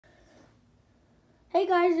Hey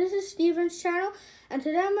guys, this is Steven's channel, and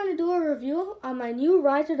today I'm going to do a review on my new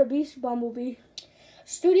Rise of the Beast Bumblebee.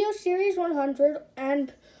 Studio Series 100,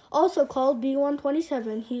 and also called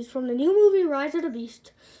B127. He's from the new movie Rise of the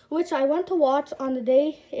Beast, which I went to watch on the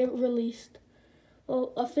day it released.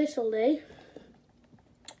 Well, official day.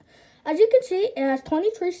 As you can see, it has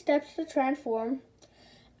 23 steps to transform,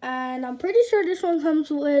 and I'm pretty sure this one comes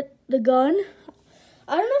with the gun.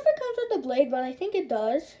 I don't know if it comes with the blade, but I think it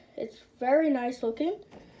does. It's very nice looking.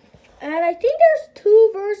 And I think there's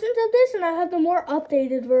two versions of this, and I have the more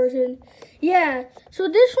updated version. Yeah, so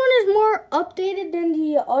this one is more updated than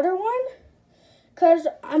the other one, because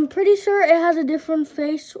I'm pretty sure it has a different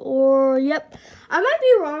face, or, yep. I might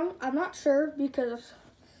be wrong. I'm not sure, because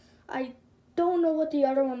I don't know what the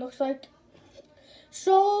other one looks like.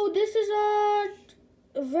 So this is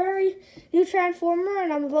a very new Transformer,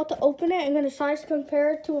 and I'm about to open it. I'm going to size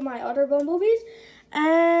compare it to my other Bumblebees.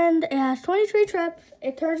 And it has 23 trips.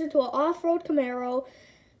 It turns into an off-road Camaro,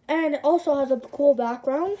 and it also has a cool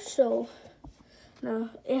background. So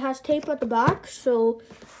it has tape at the back, so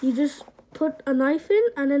you just put a knife in,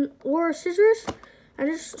 and then or scissors, and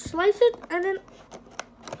just slice it, and then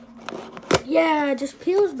it just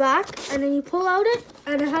peels back, and then you pull out it,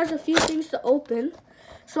 and it has a few things to open.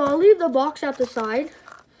 So I'll leave the box at the side.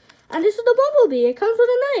 And this is the Bumblebee. It comes with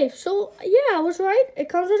a knife. So, yeah, I was right. It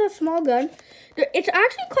comes with a small gun. It's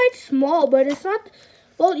actually quite small, but it's not...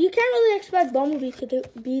 Well, you can't really expect Bumblebee to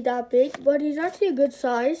be that big, but he's actually a good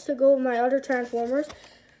size to go with my other Transformers.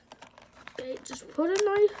 Okay, just put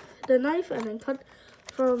the knife, and then cut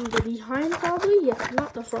from the behind, probably. Yeah,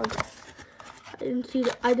 not the front.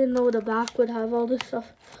 I didn't know the back would have all this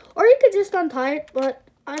stuff. Or you could just untie it, but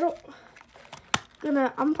I'm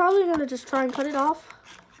probably gonna just try and cut it off.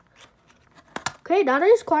 Okay, that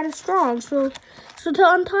is quite strong. So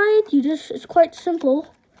to untie it, it's quite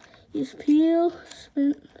simple. You just peel,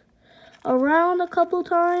 spin around a couple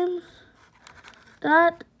times.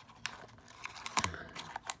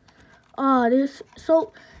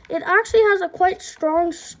 So it actually has a quite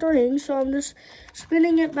strong string, so I'm just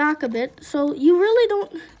spinning it back a bit. So you really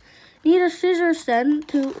don't need a scissors then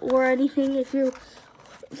or anything if you're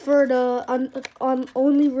for the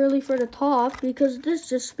only really for the top, because this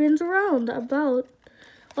just spins around about.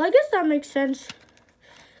 Well, I guess that makes sense,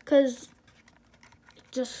 because it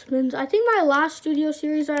just spins. I think my last Studio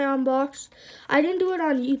Series I unboxed, I didn't do it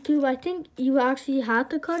on YouTube. I think you actually had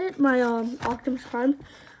to cut it, my Optimus Prime.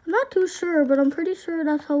 I'm not too sure, but I'm pretty sure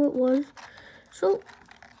that's how it was. So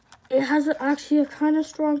it has actually a kind of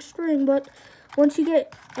strong string, but once you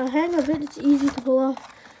get a hang of it, it's easy to pull off.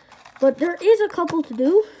 But there is a couple to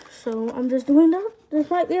do, so I'm just doing that. This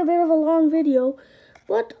might be a bit of a long video,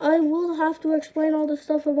 but I will have to explain all the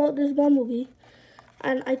stuff about this Bumblebee.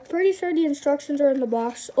 And I'm pretty sure the instructions are in the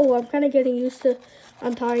box. Oh, I'm kind of getting used to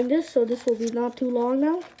untying this, so this will be not too long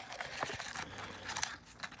now.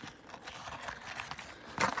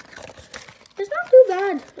 It's not too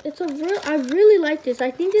bad. I really like this. I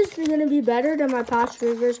think this is going to be better than my past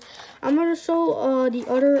figures. I'm going to show the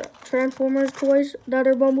other Transformers toys that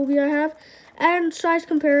are Bumblebee I have, and size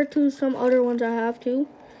compare it to some other ones I have too,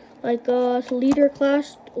 like leader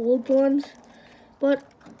class old ones. But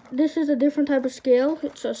this is a different type of scale.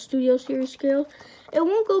 It's a Studio Series scale. It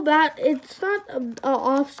won't go bad. It's not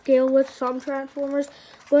off scale with some Transformers,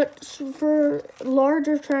 but for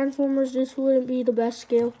larger Transformers, this wouldn't be the best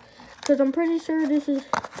scale, because I'm pretty sure this is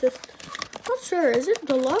just, not sure, is it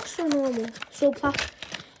deluxe or normal? So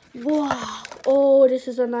wow. Oh, this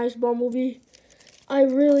is a nice Bumblebee. I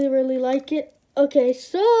really, really like it. Okay,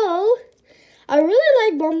 so I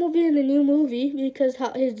really like Bumblebee in the new movie because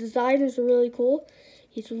his design is really cool.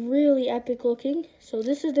 He's really epic looking. So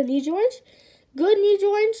this is the knee joints. Good knee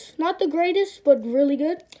joints. Not the greatest, but really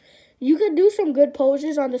good. You could do some good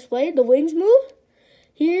poses on display. The wings move.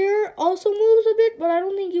 Here also moves a bit, but I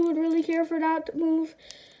don't think you would really care for that move.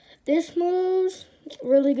 This moves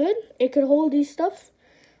really good. It could hold these stuff.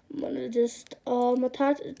 I'm gonna just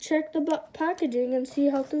check the packaging and see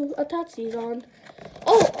how to attach these on.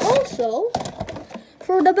 Oh, also,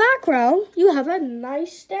 for the background, you have a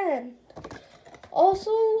nice stand.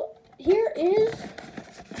 Also, here is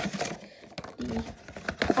the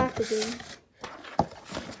packaging.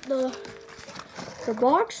 The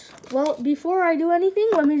box. Well, before I do anything,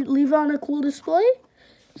 let me leave it on a cool display.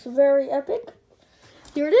 It's very epic.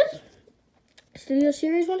 Here it is. Studio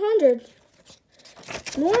Series 100.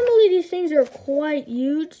 Normally, these things are quite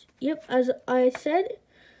huge. Yep, as I said.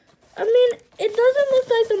 I mean, it doesn't look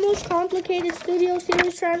like the most complicated Studio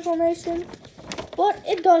Series transformation, but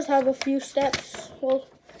it does have a few steps. Well,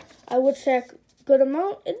 I would say a good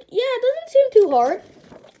amount. It doesn't seem too hard.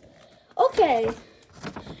 Okay,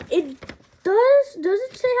 It does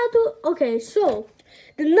it say how to, okay, so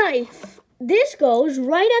the knife, this goes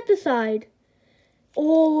right at the side.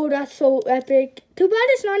 Oh, that's so epic. Too bad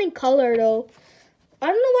it's not in color though. I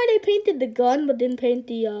don't know why they painted the gun but didn't paint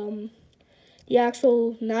the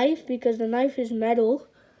actual knife, because the knife is metal.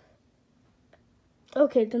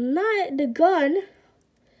 Okay, the gun,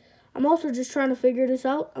 I'm also just trying to figure this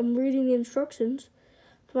out. I'm reading the instructions.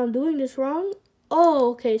 If I'm doing this wrong.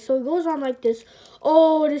 Oh, okay, so it goes on like this.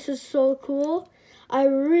 Oh, this is so cool. I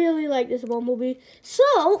really like this Bumblebee.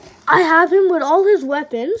 So, I have him with all his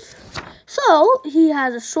weapons. So, he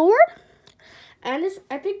has a sword and his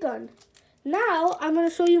epic gun. Now, I'm going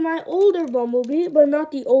to show you my older Bumblebee, but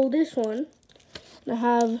not the oldest one. I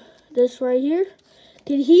have this right here.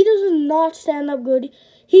 He does not stand up good.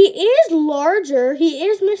 He is larger. He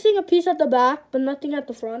is missing a piece at the back, but nothing at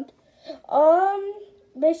the front.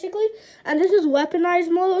 Basically. And this is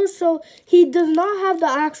weaponized mode, so he does not have the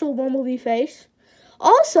actual Bumblebee face.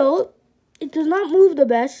 Also, it does not move the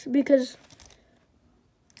best because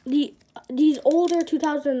these older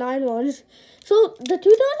 2009 ones. So the 2009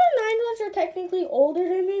 ones are technically older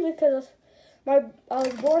than me because I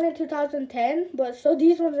was born in 2010, but so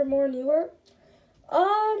these ones are more newer.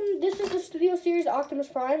 This is the Studio Series Optimus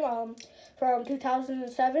Prime from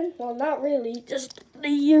 2007. Well, not really, just the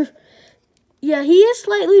year. Yeah, he is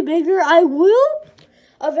slightly bigger. I will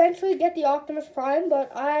eventually get the Optimus Prime,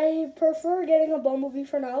 but I prefer getting a Bumblebee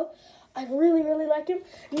for now. I really, really like him.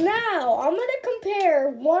 Now, I'm going to compare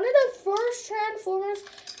one of the first Transformers,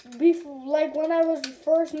 like when I was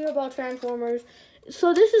first knew about Transformers.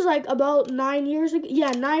 So this is like about 9 years ago.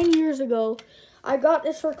 Yeah, 9 years ago. I got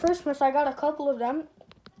this for Christmas. I got a couple of them.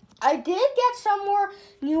 I did get some more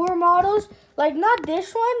newer models. Like, not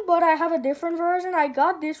this one, but I have a different version. I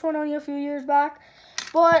got this one only a few years back.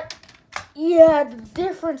 But, yeah, the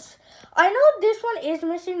difference. I know this one is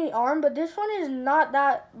missing the arm, but this one is not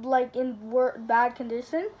that, like, in bad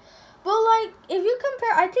condition. But, like, if you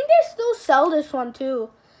compare, I think they still sell this one,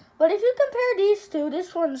 too. But if you compare these two,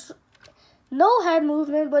 this one's no head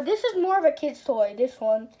movement, but this is more of a kid's toy, this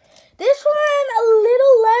one. This one, a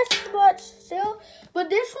little less, but still. But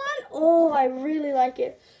this one, oh, I really like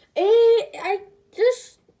it. It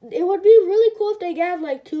would be really cool if they have,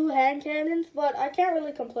 like, 2 hand cannons, but I can't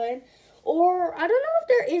really complain. Or, I don't know if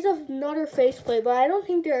there is another faceplate, but I don't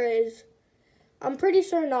think there is. I'm pretty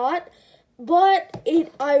sure not. But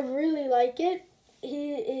I really like it.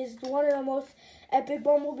 He is one of the most epic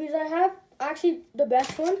Bumblebees I have. Actually, the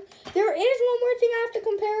best one. There is one more thing I have to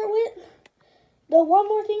compare it with.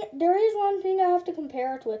 There is one thing I have to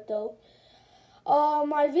compare it with, though.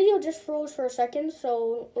 My video just froze for a second,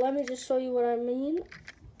 so let me just show you what I mean.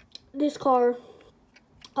 This car.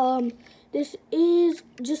 This is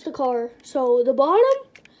just a car. So the bottom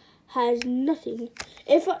has nothing.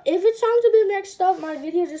 If it sounds a bit mixed up, my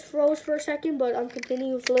video just froze for a second, but I'm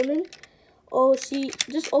continuing filming. Oh, see,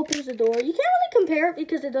 just opens the door. You can't really compare it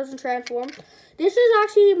because it doesn't transform. This is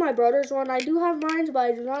actually my brother's one. I do have mine, but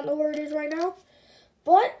I do not know where it is right now.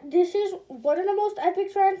 But this is one of the most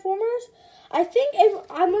epic Transformers. I think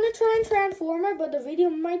I'm going to try and transform it, but the video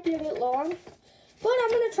might be a bit long. But I'm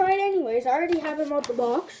going to try it anyways. I already have him out the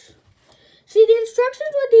box. See, the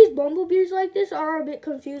instructions with these Bumblebees like this are a bit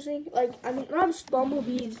confusing. Like, I mean, not just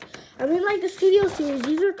Bumblebees. I mean, like the Studio Series.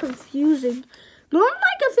 These are confusing. Normally,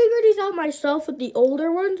 I can figure these out myself with the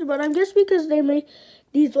older ones, but I guess because they make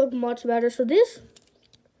these look much better. So this, I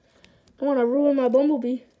don't want to ruin my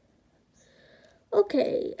Bumblebee.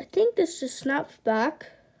 Okay, I think this just snaps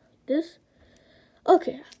back. This.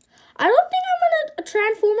 Okay. I don't think I'm going to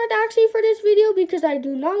transform it actually for this video because I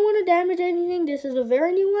do not want to damage anything. This is a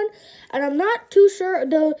very new one. And I'm not too sure. I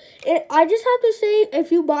just have to say,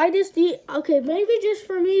 if you buy this, okay, maybe just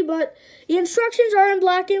for me, but the instructions are in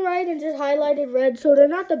black and white and just highlighted red. So they're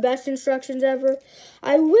not the best instructions ever.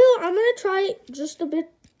 I'm going to try just a bit.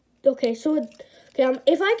 Okay, so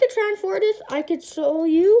if I could transform this, I could show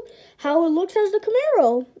you how it looks as the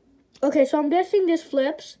Camaro. Okay, so I'm guessing this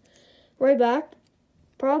flips right back.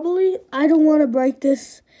 Probably. I don't want to break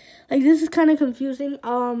this. Like, this is kind of confusing.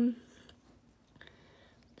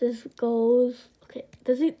 This goes. Okay,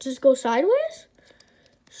 does it just go sideways?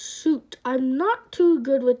 Shoot, I'm not too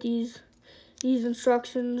good with these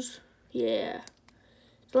instructions. Yeah,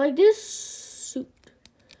 so like this. Shoot.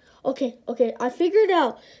 Okay, I figured it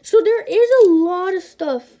out. So there is a lot of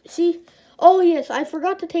stuff. See? Oh, yes, I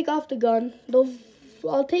forgot to take off the gun.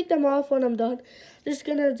 I'll take them off when I'm done. Just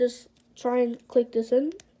gonna try and click this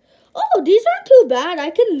in. Oh, these aren't too bad.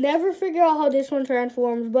 I can never figure out how this one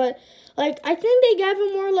transforms. But, like, I think they gave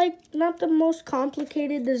him more, like, not the most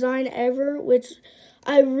complicated design ever, which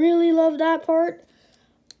I really love that part.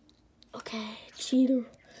 Okay, cheater.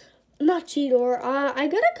 Not cheater. I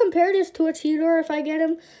gotta compare this to a cheater if I get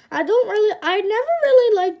him. I never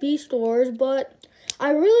really like Beast Wars, but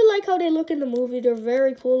I really like how they look in the movie. They're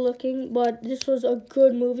very cool looking, but this was a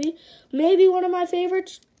good movie. Maybe one of my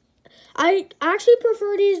favorites. I actually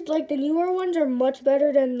prefer these, like the newer ones are much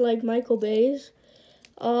better than like Michael Bay's.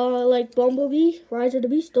 Like Bumblebee, Rise of the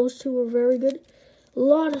Beast, those two were very good. A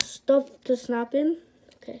lot of stuff to snap in.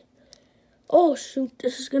 Okay. Oh shoot,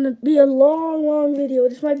 this is gonna be a long video.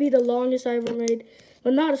 This might be the longest I ever made,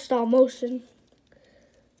 but not a stop motion.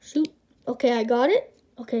 Shoot. Okay, I got it.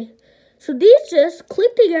 Okay. So these just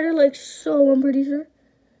click together like so, I'm pretty sure.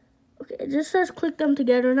 Okay, it just says click them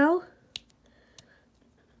together now.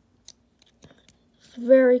 It's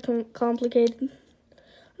very complicated.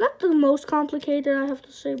 Not the most complicated, I have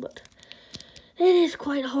to say, but it is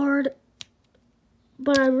quite hard.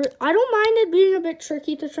 But I don't mind it being a bit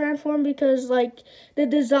tricky to transform because, like, the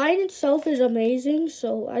design itself is amazing,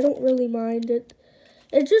 so I don't really mind it.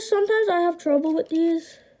 It's just sometimes I have trouble with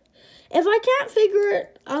these. If I can't figure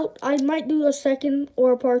it out, I might do a second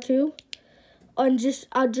or a part 2. And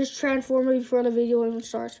I'll just transform it before the video even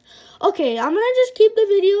starts. Okay, I'm gonna just keep the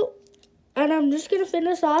video, and I'm just gonna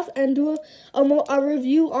finish off and do a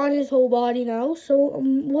review on his whole body now. So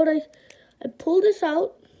I pull this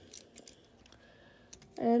out,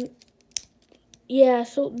 and yeah,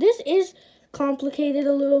 so this is complicated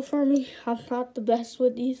a little for me. I'm not the best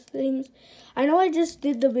with these things. I know I just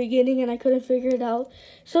did the beginning and I couldn't figure it out.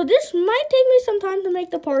 So this might take me some time to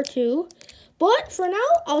make the part 2. But for now,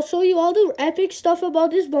 I'll show you all the epic stuff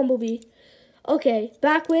about this Bumblebee. Okay,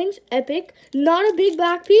 back wings, epic. Not a big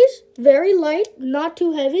back piece, very light, not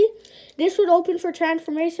too heavy. This would open for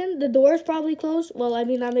transformation. The door is probably closed. Well, I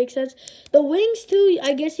mean, that makes sense. The wings too,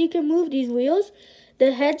 I guess you can move these wheels.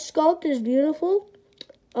 The head sculpt is beautiful.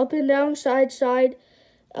 Up and down, side, side.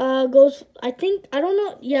 Goes, I don't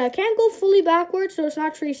know. Yeah, it can't go fully backwards, so it's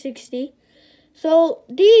not 360. So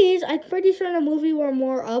these, I'm pretty sure in the movie were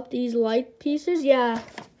more up, these light pieces. Yeah.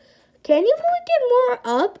 Can you make it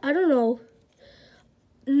more up? I don't know.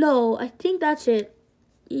 No, I think that's it.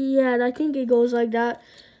 Yeah, I think it goes like that.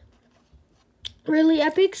 Really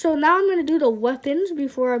epic. So now I'm going to do the weapons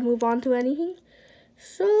before I move on to anything.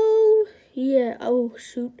 So, yeah. Oh,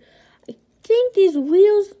 shoot. I think these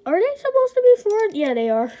wheels, are they supposed to be forward? Yeah, they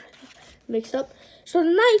are. Mixed up. So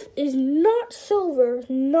the knife is not silver,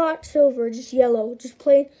 just yellow, just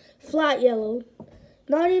plain flat yellow.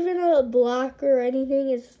 Not even a black or anything,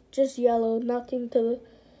 it's just yellow, nothing to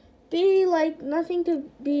be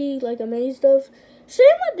like amazed of.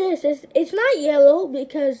 Same with this, it's not yellow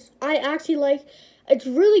because I actually like, it's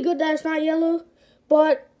really good that it's not yellow,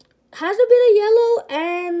 but has a bit of yellow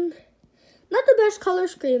and not the best color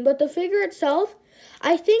scheme, but the figure itself,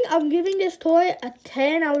 I think I'm giving this toy a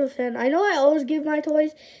 10 out of 10. I know I always give my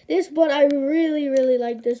toys this, but I really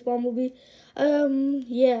like this Bumblebee.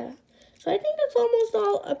 Yeah. So I think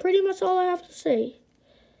that's pretty much all I have to say.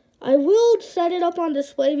 I will set it up on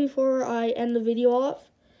display before I end the video off.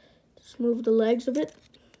 Just move the legs a bit.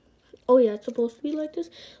 Oh yeah, it's supposed to be like this.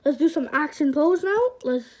 Let's do some action pose now.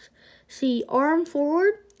 Let's see, arm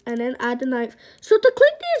forward, and then add the knife. So to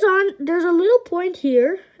click these on, there's a little point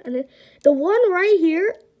here. And then the one right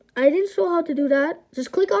here, I didn't show how to do that.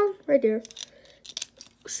 Just click on right there.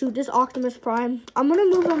 Shoot, this Optimus Prime. I'm going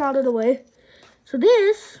to move them out of the way. So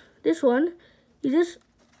this one, there's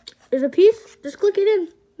a piece. Just click it in.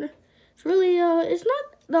 It's really, it's not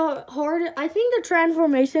the hard. I think the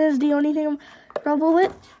transformation is the only thing I'm trouble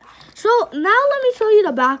with. So now let me show you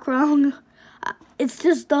the background. It's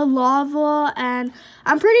just the lava, and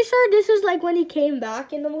I'm pretty sure this is like when he came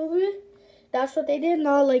back in the movie. That's what they did,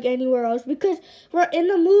 not like anywhere else. Because in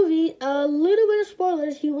the movie, a little bit of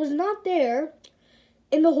spoilers, he was not there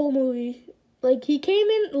in the whole movie. Like, he came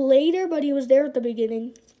in later, but he was there at the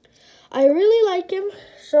beginning. I really like him,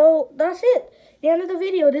 so that's it. The end of the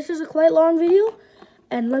video. This is a quite long video,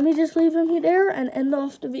 and let me just leave him there and end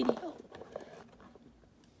off the video.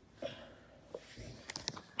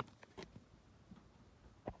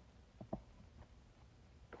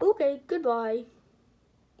 Okay, goodbye.